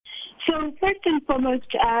So first and foremost,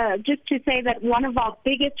 just to say that one of our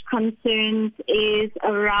biggest concerns is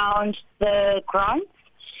around the grants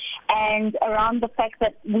and around the fact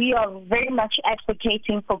that we are very much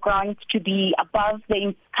advocating for grants to be above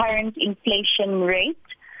the current inflation rate.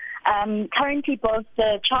 Currently, both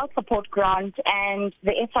the child support grant and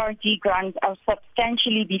the SRD grant are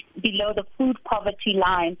substantially below the food poverty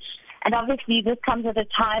line. And obviously, this comes at a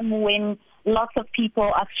time when lots of people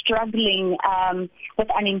are struggling with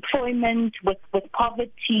unemployment, with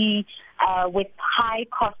poverty, with high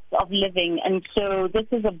costs of living. And so this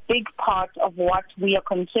is a big part of what we are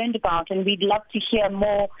concerned about. And we'd love to hear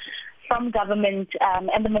more from government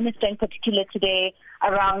and the minister in particular today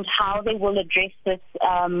around how they will address this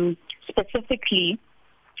specifically.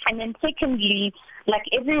 And then secondly, like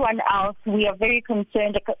everyone else, we are very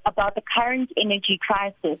concerned about the current energy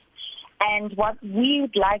crisis. And what we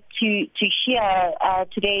would like to hear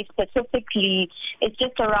today specifically is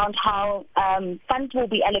just around how funds will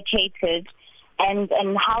be allocated and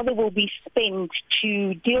how they will be spent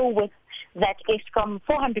to deal with that Eskom,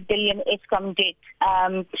 400 billion Eskom debt.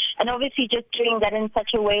 And obviously just doing that in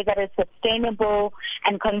such a way that is sustainable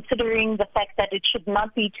and considering the fact that it should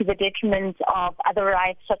not be to the detriment of other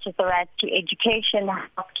rights such as the right to education,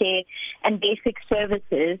 healthcare, and basic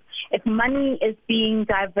services. If money is being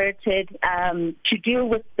diverted to deal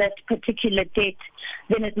with that particular debt,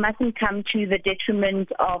 then it mustn't come to the detriment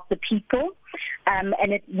of the people, and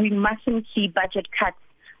we mustn't see budget cuts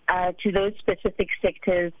to those specific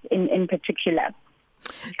sectors in particular.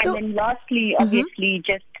 And then lastly, obviously,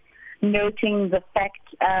 just noting the fact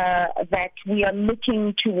that we are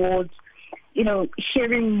looking towards,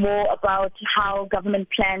 hearing more about how government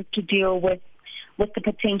plans to deal with the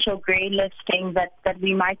potential grey listing that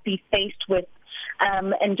we might be faced with.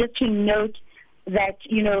 And just to note that,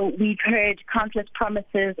 we've heard countless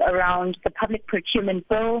promises around the public procurement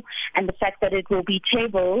bill and the fact that it will be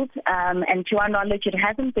tabled. And to our knowledge, it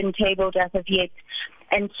hasn't been tabled as of yet.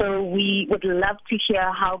 And so we would love to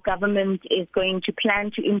hear how government is going to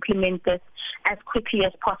plan to implement this as quickly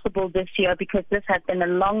as possible this year, because this has been a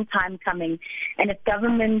long time coming. And if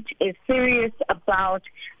government is serious about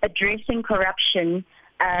addressing corruption,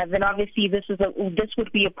 then obviously this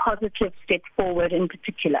would be a positive step forward in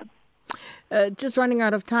particular. Just running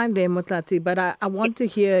out of time there, Motlatsi, but I want to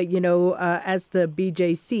hear, as the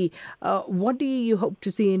BJC, what do you hope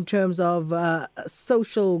to see in terms of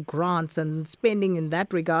social grants and spending in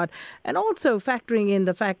that regard, and also factoring in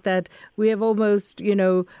the fact that we have almost,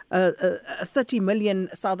 30 million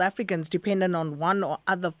South Africans dependent on one or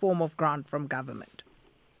other form of grant from government?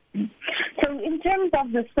 So in terms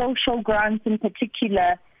of the social grants in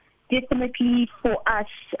particular, definitely for us,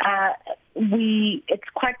 it's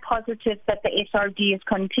quite positive that the SRD is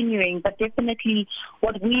continuing, but definitely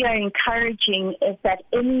what we are encouraging is that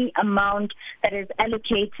any amount that is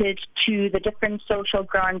allocated to the different social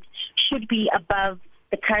grants should be above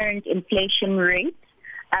the current inflation rate,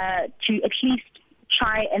 to at least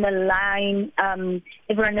try and align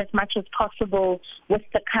everyone as much as possible with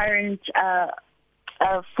the current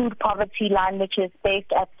food poverty line, which is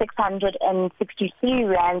based at 663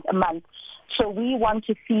 rand a month. So we want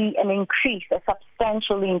to see an increase, a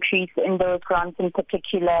substantial increase in those grants in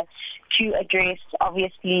particular, to address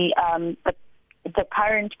obviously the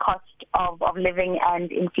current cost of living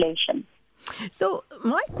and inflation. So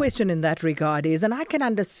my question in that regard is, and I can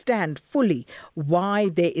understand fully why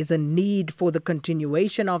there is a need for the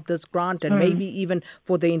continuation of this grant and maybe even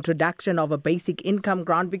for the introduction of a basic income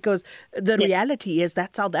grant, because the reality is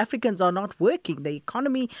that South Africans are not working. The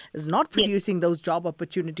economy is not producing those job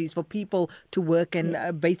opportunities for people to work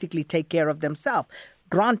and basically take care of themselves.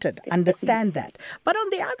 Granted, understand that. But on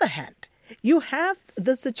the other hand, you have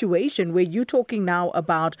the situation where you're talking now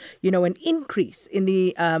about, an increase in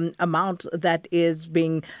the amount that is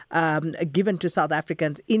being given to South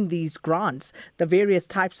Africans in these grants, the various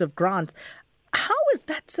types of grants. How is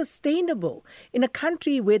that sustainable in a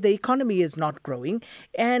country where the economy is not growing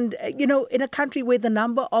and, in a country where the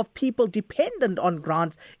number of people dependent on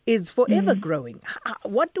grants is forever growing?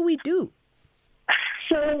 What do we do?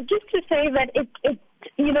 So just to say that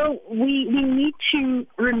we need to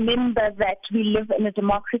remember that we live in a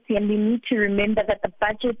democracy, and we need to remember that the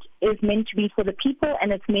budget is meant to be for the people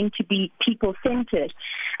and it's meant to be people-centered.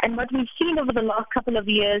 And what we've seen over the last couple of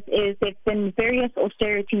years is there have been various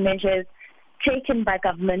austerity measures taken by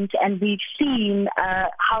government, and we've seen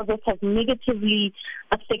how this has negatively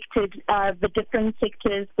affected the different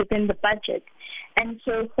sectors within the budget. And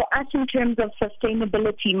so for us, in terms of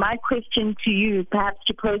sustainability, my question to you, perhaps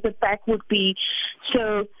to pose it back, would be,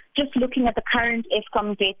 so just looking at the current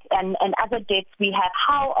Eskom debt and other debts we have,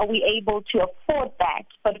 how are we able to afford that?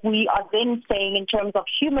 But we are then saying in terms of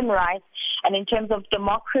human rights and in terms of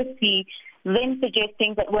democracy, then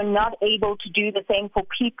suggesting that we're not able to do the same for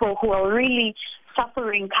people who are really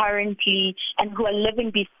suffering currently and who are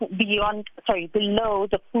living below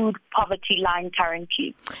the food poverty line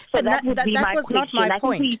currently. So and that would be that my was question. not my I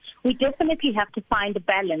point. think we definitely have to find a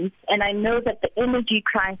balance, and I know that the energy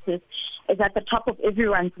crisis is at the top of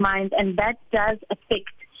everyone's mind, and that does affect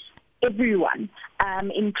everyone,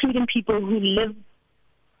 including people who live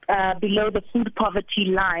below the food poverty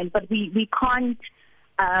line. But we can't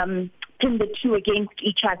pin the two against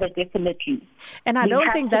each other, definitely. And I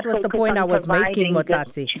don't think that was the point I was making,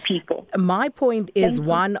 Motlatsi. My point is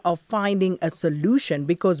one of finding a solution,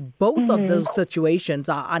 because both of those situations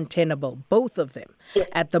are untenable, both of them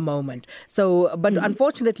at the moment. So, but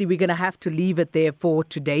unfortunately, we're going to have to leave it there for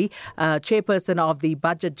today. Chairperson of the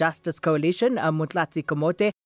Budget Justice Coalition, Motlatsi Komote.